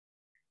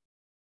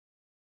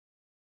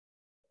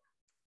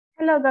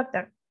Hello,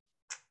 doctor.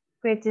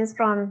 Greetings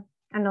from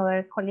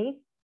another colleague.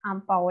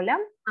 I'm Paola,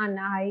 and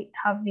I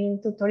have been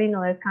tutoring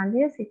other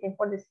candidates sitting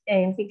for the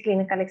AMC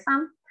clinical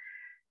exam.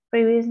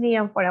 Previously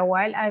and for a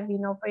while, I've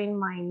been offering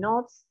my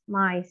notes,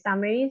 my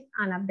summaries,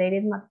 and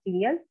updated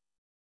material.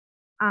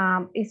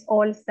 It's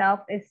all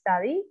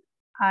self-study.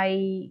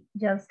 I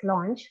just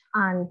launched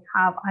and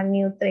have a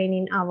new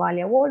training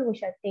available,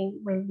 which I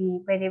think will be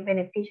very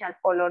beneficial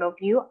for a lot of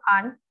you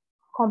and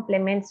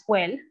complements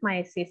well my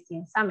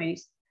existing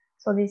summaries.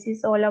 So this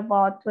is all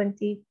about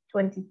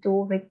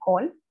 2022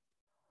 recall,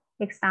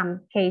 exam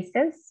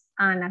cases,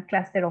 and a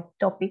cluster of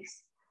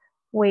topics,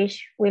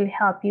 which will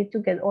help you to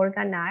get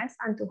organized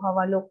and to have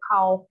a look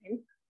how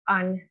often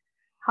and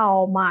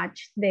how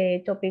much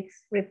the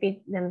topics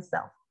repeat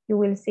themselves. You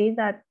will see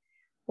that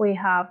we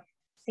have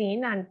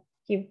seen and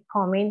keep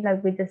coming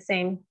like with the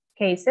same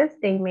cases.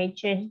 They may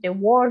change the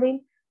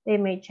wording, they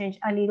may change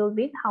a little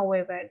bit.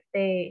 However,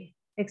 the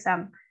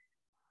exam,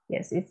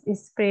 yes,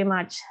 it's pretty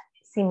much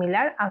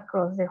similar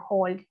across the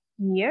whole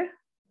year.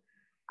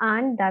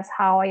 And that's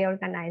how I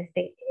organize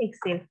the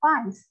Excel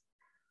files.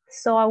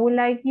 So I would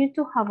like you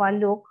to have a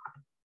look,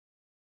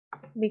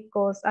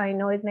 because I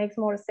know it makes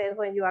more sense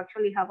when you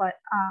actually have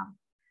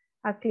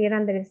a clear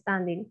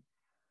understanding.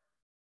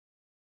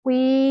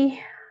 We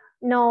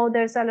know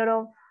there's a lot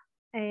of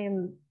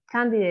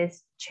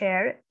candidates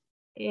chair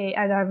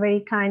and are very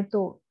kind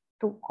to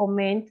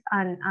comment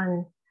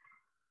and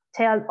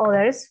tell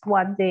others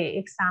what the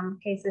exam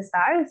cases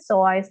are.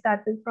 So I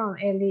started from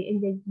early in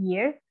the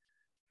year,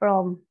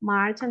 from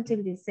March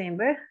until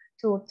December,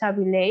 to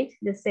tabulate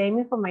the same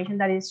information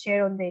that is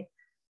shared on the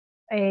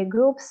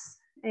groups,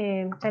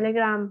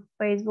 Telegram,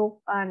 Facebook,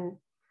 and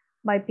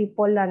by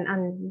people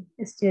and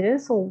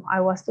students who I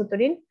was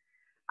tutoring,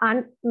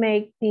 and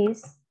make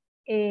this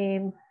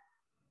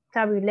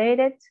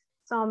tabulated.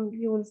 Some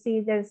you will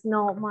see there's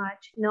not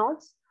much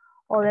notes,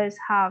 others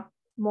have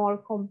more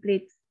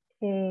complete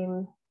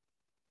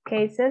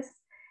cases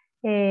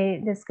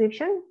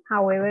description.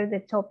 However, the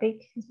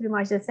topic is pretty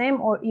much the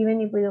same, or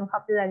even if we don't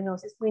have the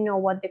diagnosis, we know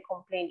what the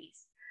complaint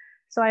is.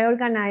 So I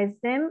organize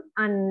them,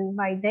 and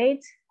by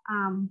date,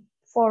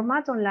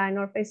 format, online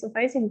or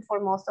face-to-face, and for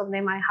most of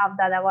them I have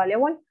that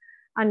available,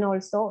 and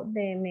also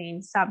the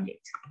main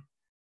subject.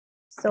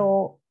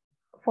 So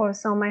for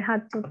some I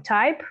had to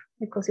type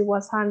because it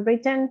was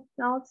handwritten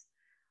notes.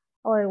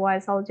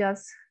 Otherwise, I'll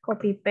just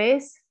copy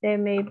paste. There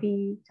may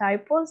be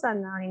typos,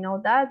 and I know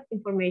that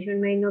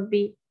information may not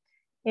be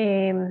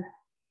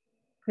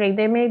like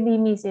they may be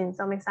missing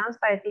some exams,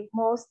 but I think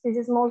this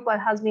is most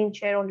what has been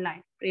shared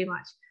online pretty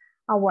much,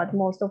 and what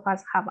most of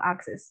us have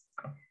access.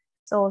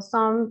 So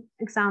some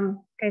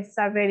exam cases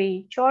are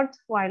very short,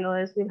 while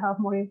others will have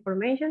more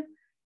information,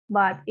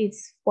 but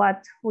it's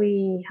what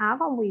we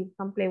have and we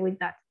can play with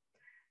that.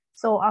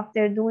 So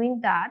after doing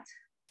that,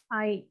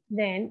 I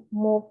then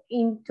move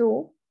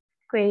into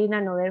creating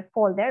another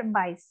folder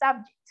by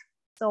subject.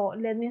 So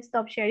let me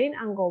stop sharing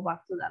and go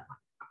back to that one.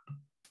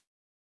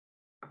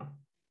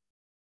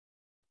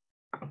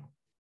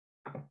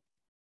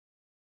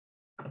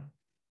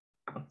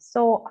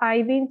 So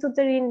I've been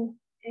tutoring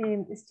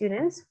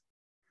students,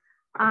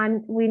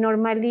 and we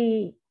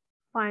normally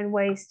find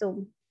ways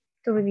to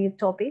review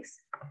topics.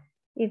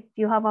 If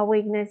you have a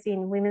weakness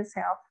in women's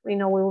health, we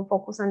know we will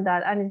focus on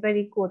that, and it's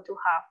very good to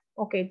have,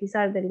 okay, these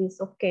are the list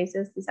of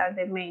cases, these are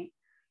the main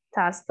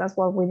tasks, that's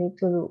what we need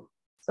to do.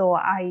 So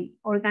I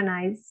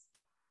organize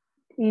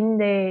in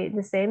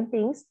the same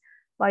things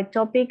by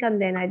topic,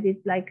 and then I did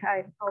like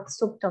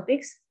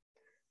subtopics.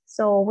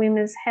 So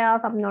women's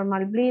health,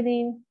 abnormal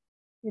bleeding,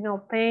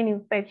 pain,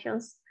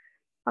 infections,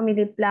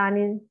 family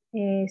planning,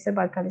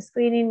 cervical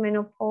screening,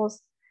 menopause,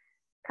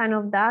 kind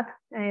of that,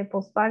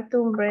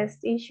 postpartum, breast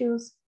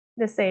issues,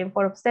 the same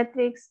for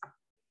obstetrics,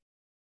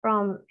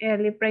 from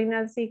early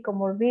pregnancy,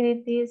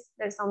 comorbidities,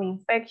 there's some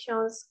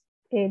infections,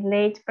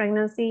 late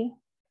pregnancy,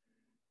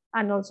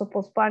 and also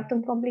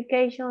postpartum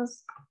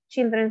complications,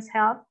 children's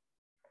health,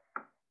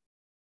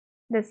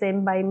 the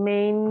same by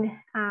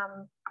main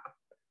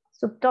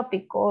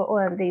subtopic,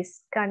 or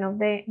this kind of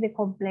the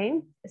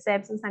complaint,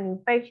 sepsis and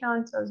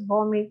infections, so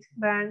vomit,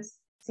 burns,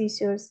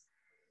 seizures,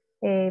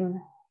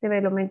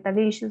 developmental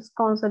issues,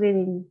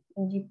 counseling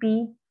in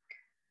GP.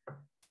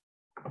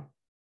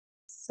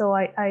 So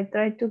I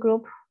try to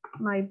group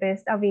my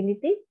best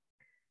ability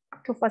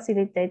to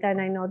facilitate, and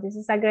I know this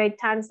is a great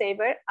time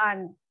saver,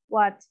 and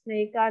what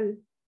medical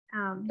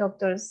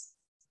doctors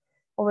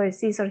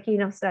overseas or here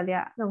in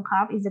Australia don't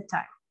have is the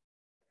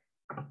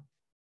time.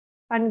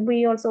 And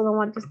we also don't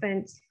want to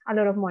spend a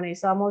lot of money,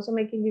 so I'm also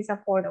making this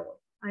affordable.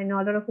 I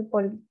know a lot of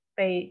people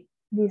pay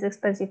these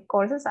expensive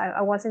courses.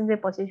 I wasn't in the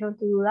position to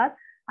do that,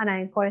 and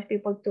I encourage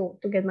people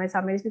to get my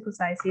summaries, because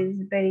I see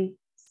it's very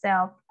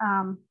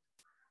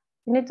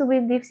you need to be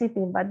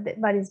disciplined,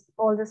 but it's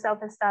all the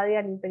self-study,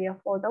 and it's very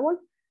affordable,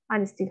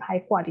 and it's still high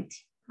quality.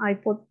 I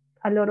put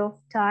a lot of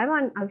time,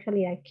 and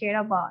actually I care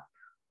about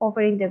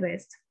offering the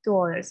best to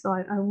others. So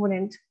I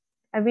wouldn't,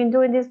 I've been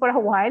doing this for a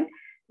while,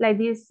 like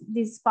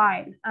this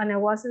file, and I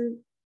wasn't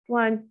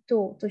want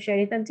to share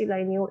it until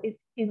I knew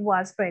it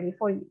was ready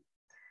for you.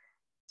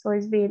 So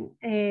it's been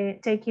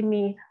taking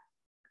me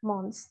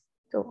months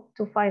to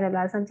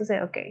finalize and to say,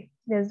 okay,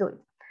 let's do it.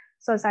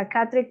 So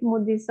psychiatric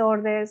mood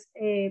disorders,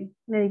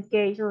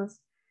 medications,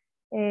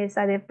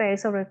 side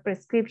effects or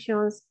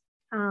prescriptions,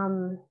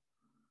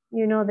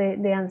 you know,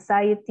 the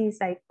anxiety,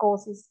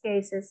 psychosis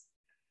cases,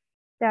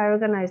 they are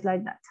organized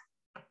like that.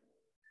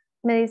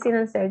 Medicine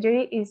and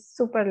surgery is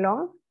super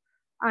long,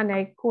 and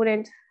I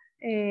couldn't,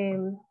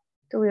 to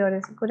be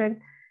honest, couldn't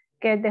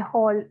get the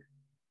whole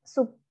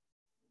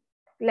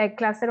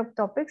cluster of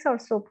topics or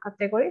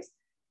subcategories,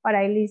 but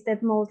I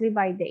listed mostly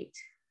by date.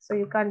 So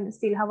you can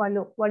still have a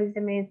look what is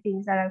the main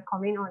things that are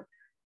coming on: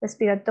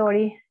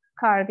 respiratory,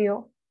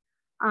 cardio,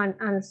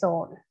 and so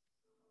on.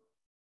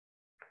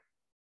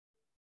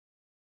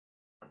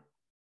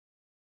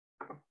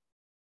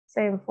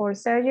 Same for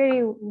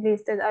surgery,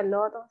 listed a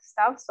lot of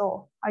stuff.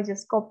 So I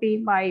just copy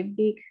by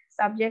big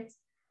subjects,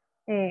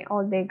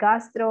 all the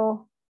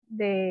gastro,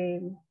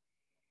 the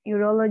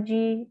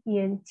urology,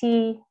 ENT,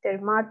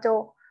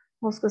 dermato,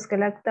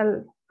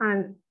 musculoskeletal,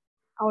 and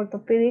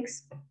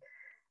orthopedics.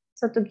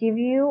 So to give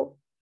you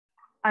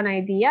an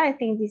idea, I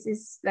think this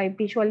is like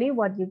visually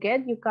what you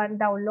get. You can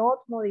download,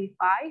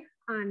 modify,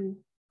 and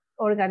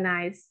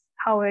organize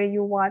however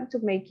you want to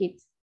make it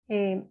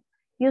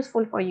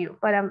useful for you.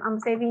 But I'm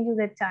saving you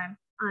the time,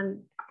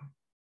 and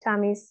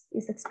time is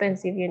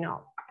expensive, you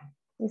know.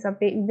 It's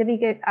the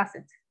biggest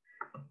asset.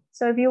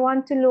 So if you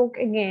want to look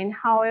again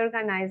how I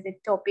organize the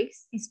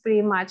topics, it's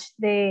pretty much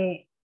the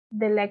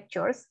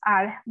lectures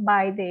are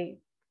by the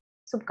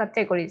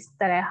subcategories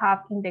that I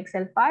have in the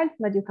Excel file,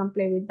 but you can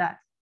play with that.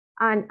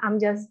 And I'm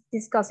just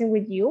discussing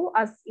with you,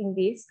 as in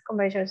this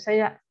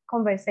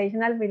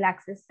conversational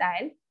relaxed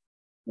style,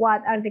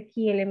 what are the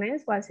key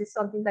elements, what is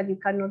something that you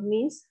cannot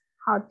miss,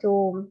 how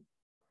to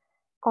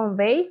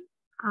convey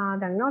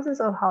diagnosis,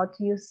 or how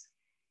to use,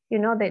 you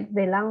know,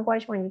 the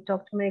language when you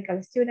talk to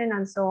medical students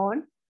and so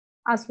on,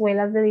 as well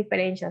as the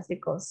differentials,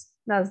 because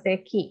that's the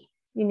key.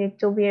 You need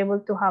to be able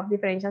to have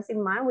differentials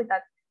in mind with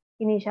that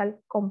initial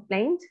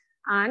complaint,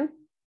 and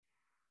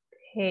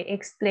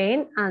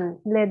explain and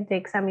let the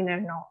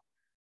examiner know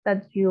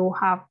that you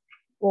have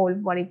all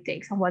what it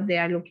takes and what they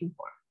are looking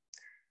for.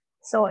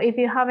 So if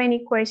you have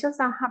any questions,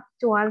 I'm happy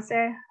to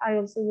answer. I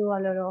also do a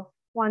lot of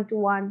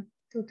one-to-one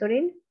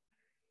tutoring,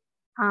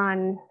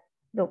 and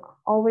look,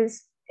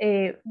 always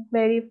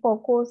very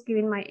focused,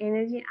 giving my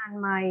energy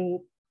and my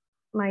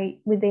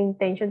with the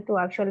intention to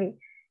actually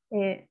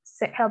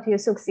help you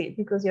succeed,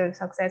 because your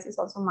success is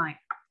also mine.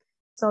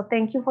 So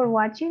thank you for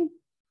watching.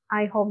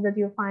 I hope that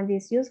you find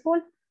this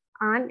useful,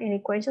 and any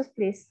questions,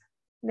 please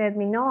let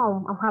me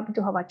know. I'm happy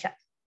to have a chat.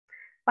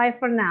 Bye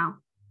for now.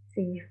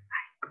 See you.